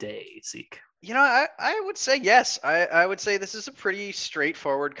again today, Zeke? I would say yes. I would say this is a pretty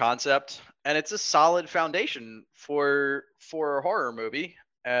straightforward concept, and it's a solid foundation for a horror movie.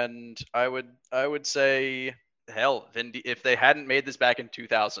 And I would say, hell, if they hadn't made this back in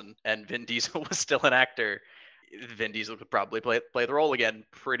 2000 and Vin Diesel was still an actor, Vin Diesel could probably play the role again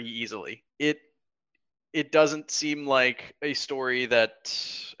pretty easily. It doesn't seem like a story that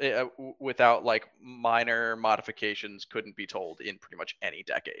without like minor modifications couldn't be told in pretty much any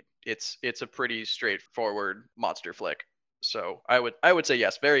decade. It's a pretty straightforward monster flick. So I would say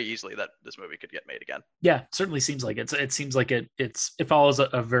yes, very easily that this movie could get made again. Yeah, certainly seems like it seems like it follows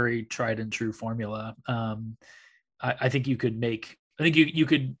a very tried and true formula. I think you could you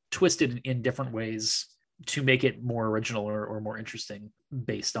could twist it in different ways to make it more original or more interesting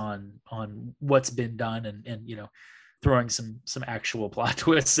based on what's been done, and throwing some actual plot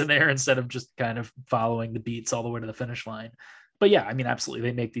twists in there instead of just kind of following the beats all the way to the finish line. But yeah, I mean, absolutely,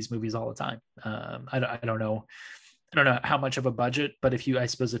 they make these movies all the time. I don't know how much of a budget, but I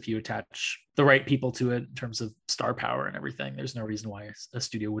suppose if you attach the right people to it in terms of star power and everything, there's no reason why a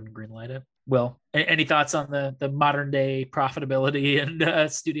studio wouldn't greenlight it. Will, any thoughts on the modern day profitability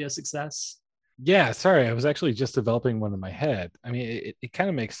and studio success? Yeah, sorry, I was actually just developing one in my head. I mean, it kind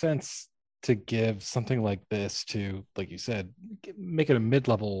of makes sense to give something like this to, like you said, make it a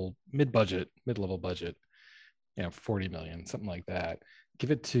mid-level budget, 40 million, something like that.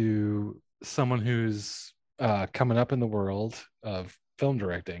 Give it to someone who's coming up in the world of film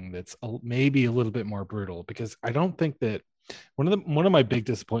directing that's maybe a little bit more brutal, because I don't think that one of my big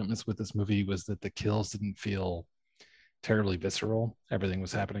disappointments with this movie was that the kills didn't feel terribly visceral. Everything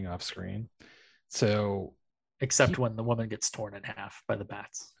was happening off screen. So, except when the woman gets torn in half by the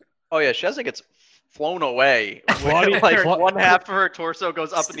bats. Oh yeah, Shezza gets flown away. Like one half of her torso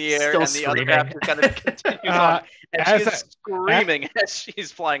goes up in the air, and the other half kind of continues on. And she's screaming as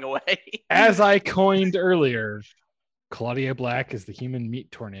she's flying away. As I coined earlier, Claudia Black is the human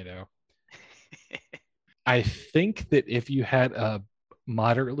meat tornado. I think that if you had a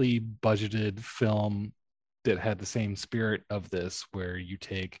moderately budgeted film that had the same spirit of this, where you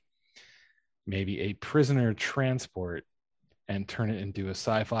take maybe a prisoner transport and turn it into a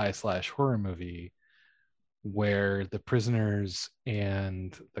sci-fi / horror movie where the prisoners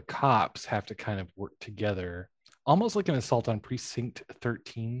and the cops have to kind of work together, almost like an Assault on Precinct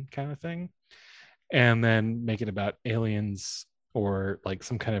 13 kind of thing, and then make it about aliens or like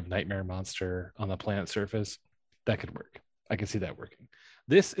some kind of nightmare monster on the planet's surface, that could work. I can see that working.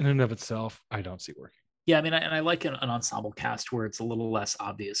 This in and of itself, I don't see working. Yeah, I mean, I like an ensemble cast where it's a little less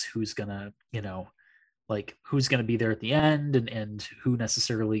obvious who's gonna, who's gonna be there at the end, and who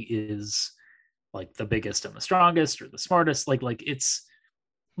necessarily is like the biggest and the strongest or the smartest. Like it's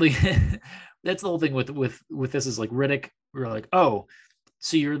like that's the whole thing with this is like Riddick. We're like, oh,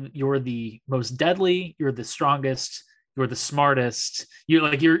 so you're the most deadly, you're the strongest, you're the smartest, you're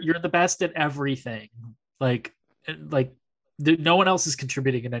the best at everything. Like no one else is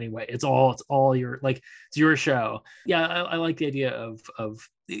contributing in any way. It's all your, like, it's your show. Yeah, I like the idea of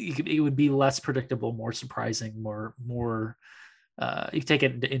it would be less predictable, more surprising, more you could take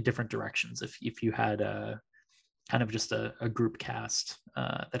it in different directions if you had a kind of just a group cast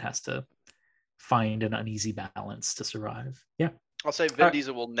that has to find an uneasy balance to survive. Yeah, I'll say Vin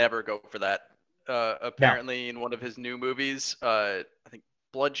Diesel will never go for that. Apparently, in one of his new movies, I think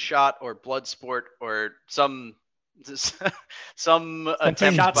Bloodshot or Bloodsport or some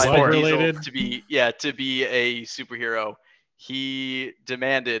attempt by Vin Diesel to be a superhero, he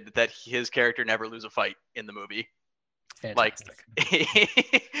demanded that his character never lose a fight in the movie. Fantastic. Like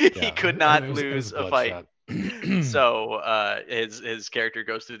he could not lose a fight. So his character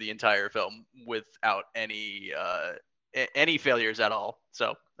goes through the entire film without any any failures at all.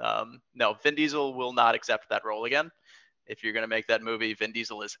 So no, Vin Diesel will not accept that role again. If you're gonna make that movie, Vin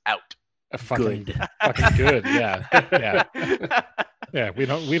Diesel is out. Fucking Good. fucking good. Yeah. Yeah. Yeah. We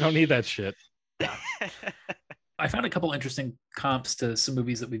don't need that shit. I found a couple interesting comps to some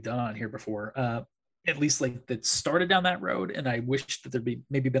movies that we've done on here before. At least like that started down that road, and I wish that there'd be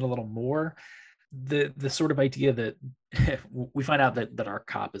maybe been a little more. The sort of idea that we find out that our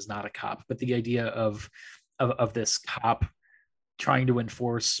cop is not a cop, but the idea of this cop trying to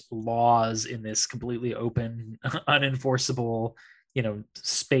enforce laws in this completely open, unenforceable,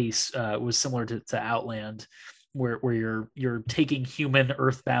 space was similar to Outland, where you're taking human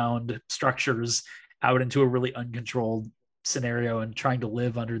earthbound structures out into a really uncontrolled scenario and trying to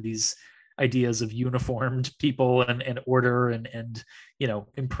live under these ideas of uniformed people and order and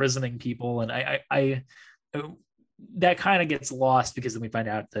imprisoning people. And I that kind of gets lost because then we find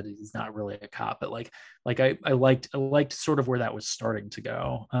out that he's not really a cop. But I liked sort of where that was starting to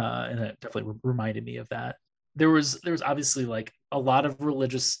go, and it definitely reminded me of that. There was obviously like a lot of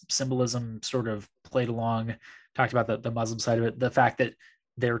religious symbolism sort of played along. Talked about the Muslim side of it. The fact that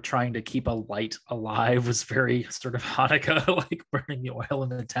they're trying to keep a light alive was very sort of Hanukkah, like burning the oil in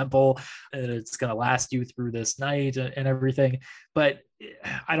the temple, and it's going to last you through this night and everything. But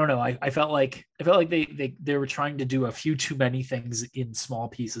I don't know. I felt like they were trying to do a few too many things in small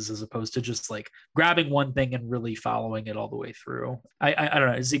pieces as opposed to just like grabbing one thing and really following it all the way through. I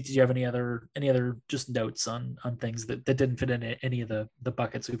don't know. Zeke, did you have any other just notes on things that didn't fit in any of the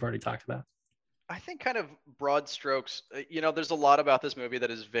buckets we've already talked about? I think kind of broad strokes, there's a lot about this movie that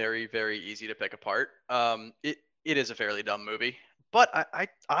is very, very easy to pick apart. It is a fairly dumb movie, but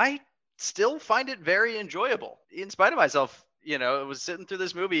I still find it very enjoyable. In spite of myself, it was sitting through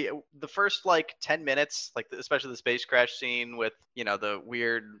this movie, the first like 10 minutes, like especially the space crash scene with, the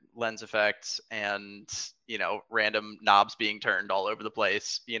weird lens effects and, random knobs being turned all over the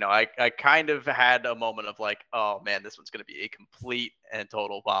place. I kind of had a moment of like, oh man, this one's going to be a complete and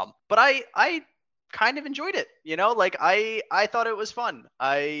total bomb. But I kind of enjoyed it, I thought it was fun.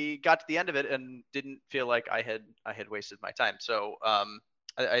 I got to the end of it and didn't feel like I had wasted my time. So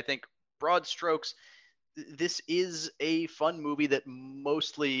I think broad strokes, this is a fun movie that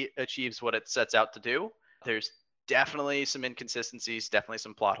mostly achieves what it sets out to do. There's definitely some inconsistencies, definitely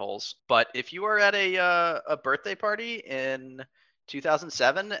some plot holes, but if you are at a birthday party in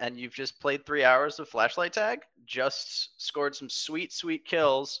 2007 and you've just played 3 hours of flashlight tag, just scored some sweet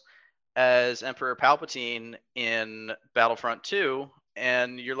kills as Emperor Palpatine in Battlefront 2,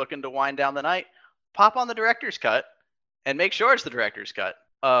 and you're looking to wind down the night, pop on the director's cut and make sure it's the director's cut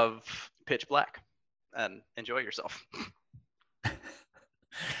of Pitch Black and enjoy yourself.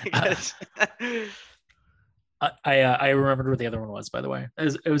 Because I remembered what the other one was, by the way.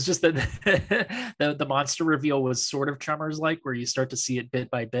 It was just that the monster reveal was sort of Tremors like, where you start to see it bit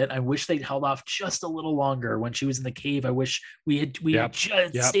by bit. I wish they'd held off just a little longer when she was in the cave. I wish we had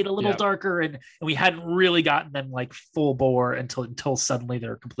just stayed a little darker and we hadn't really gotten them like full bore until suddenly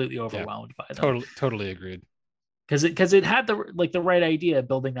they're completely overwhelmed by them. Totally agreed. Because it had the right idea,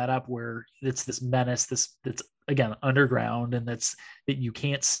 building that up where it's this menace, that's again underground, and that you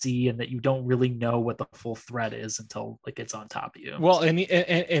can't see, and that you don't really know what the full threat is until like it's on top of you. Well,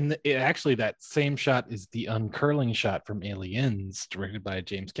 and actually that same shot is the uncurling shot from Aliens, directed by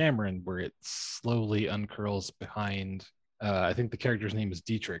James Cameron, where it slowly uncurls behind. I think the character's name is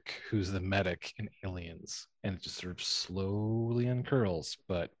Dietrich, who's the medic in Aliens, and it just sort of slowly uncurls.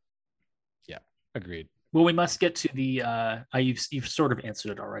 But yeah, agreed. Well, we must get to the you've sort of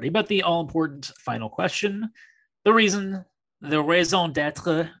answered it already, but the all-important final question, the raison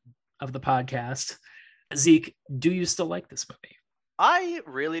d'etre of the podcast. Zeke, do you still like this movie? I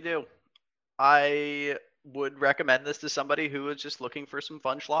really do. I would recommend this to somebody who is just looking for some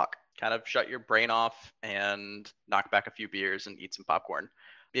fun schlock. Kind of shut your brain off and knock back a few beers and eat some popcorn.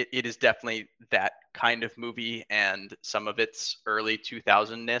 It is definitely that kind of movie, and some of its early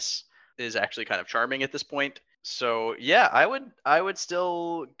 2000-ness is actually kind of charming at this point. So yeah, I would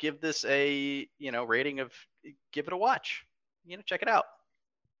still give this a rating of, give it a watch, check it out.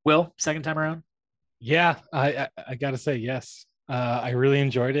 Will, second time around? Yeah, I gotta say yes. I really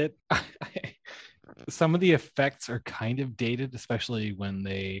enjoyed it. Some of the effects are kind of dated, especially when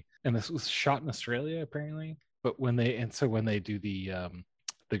and this was shot in Australia apparently, but when they do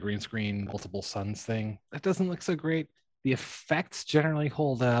the green screen multiple suns thing, that doesn't look so great. The effects generally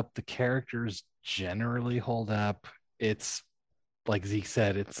hold up. The characters generally hold up. It's like Zeke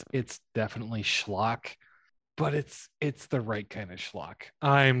said, it's definitely schlock, but it's the right kind of schlock.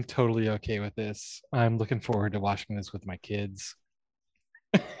 I'm totally okay with this. I'm looking forward to watching this with my kids.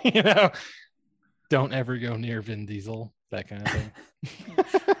 Don't ever go near Vin Diesel, that kind of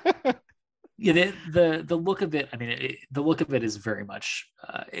thing. Yeah, the look of it. I mean, the look of it is very much.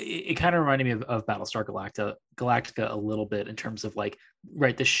 It kind of reminded me of Battlestar Galactica a little bit in terms of like,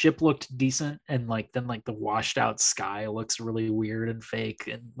 right, the ship looked decent, and like then like the washed out sky looks really weird and fake,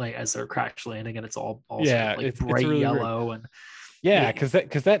 and like as they're crash landing, and it's all yeah, sort of, like, it's bright really yellow weird. and Yeah, because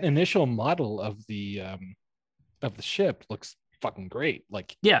that initial model of the ship looks fucking great.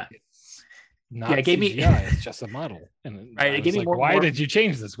 Like, yeah. it's not Yeah, it gave me- CGI, it's just a model. And Right, I it was gave me like, more- why more- did you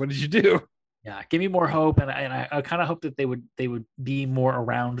change this? What did you do? Yeah, give me more hope, and I kind of hope that they would be more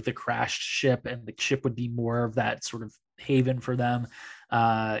around the crashed ship, and the ship would be more of that sort of haven for them.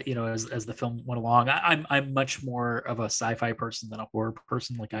 As the film went along, I'm much more of a sci-fi person than a horror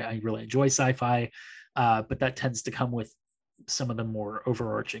person. Like I really enjoy sci-fi, but that tends to come with some of the more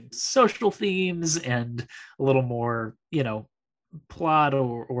overarching social themes and a little more, plot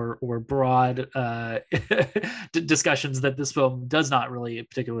or broad discussions that this film does not really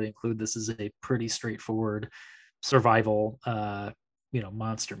particularly include. This is a pretty straightforward survival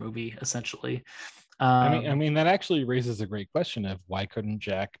monster movie, essentially. I mean that actually raises a great question of why couldn't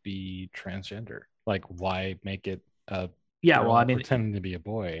Jack be transgender? Like, why make it girl pretending to be a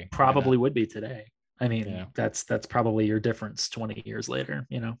boy? Probably would be today. I mean, Yeah. that's probably your difference 20 years later,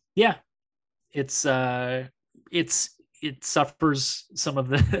 Yeah. It suffers some of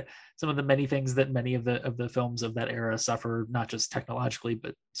the many things that many of the films of that era suffer, not just technologically,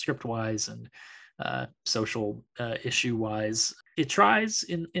 but script wise and social issue wise. It tries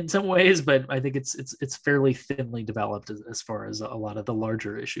in some ways, but I think it's fairly thinly developed as far as a lot of the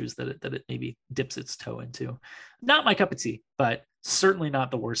larger issues that it maybe dips its toe into. Not my cup of tea, but certainly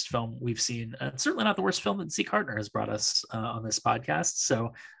not the worst film we've seen, and certainly not the worst film that Zeke Hartner has brought us on this podcast.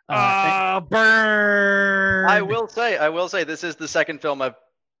 So burn. I will say this is the second film I've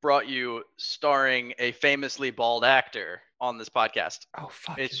brought you starring a famously bald actor on this podcast. Oh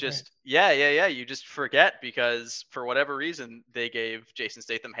fuck! It's just yeah. You just forget because for whatever reason they gave Jason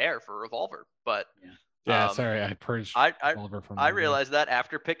Statham hair for Revolver, but yeah. Sorry, I purged Revolver from. I realized that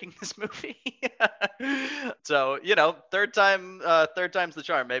after picking this movie. So third time's the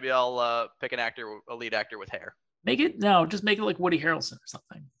charm. Maybe I'll pick a lead actor with hair. Just make it like Woody Harrelson or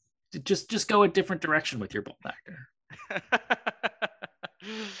something. Just go a different direction with your bald actor.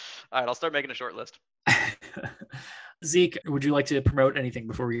 All right, I'll start making a short list. Zeke, would you like to promote anything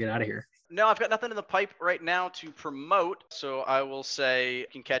before we get out of here? No, I've got nothing in the pipe right now to promote. So I will say you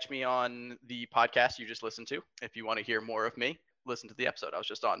can catch me on the podcast you just listened to. If you want to hear more of me, listen to the episode I was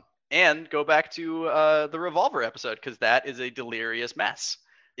just on. And go back to the Revolver episode, because that is a delirious mess.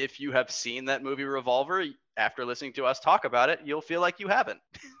 If you have seen that movie Revolver, after listening to us talk about it, you'll feel like you haven't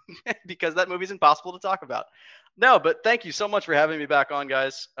because that movie's impossible to talk about. No, but thank you so much for having me back on,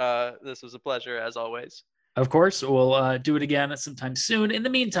 guys. This was a pleasure, as always. Of course, we'll do it again sometime soon. In the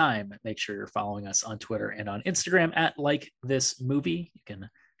meantime, make sure you're following us on Twitter and on Instagram at @LikeThisMovie. You can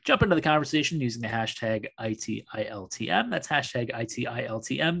jump into the conversation using the hashtag ITILTM. That's hashtag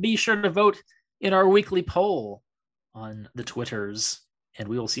ITILTM. Be sure to vote in our weekly poll on the Twitters, and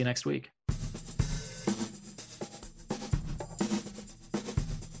we will see you next week.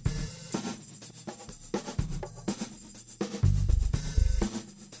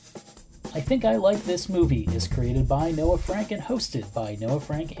 I Think I Like This Movie is created by Noah Frank and hosted by Noah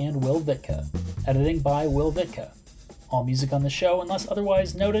Frank and Will Vitka. Editing by Will Vitka. All music on the show, unless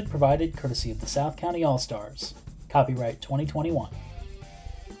otherwise noted, provided courtesy of the South County All-Stars. Copyright 2021.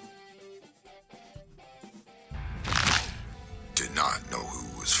 Did not know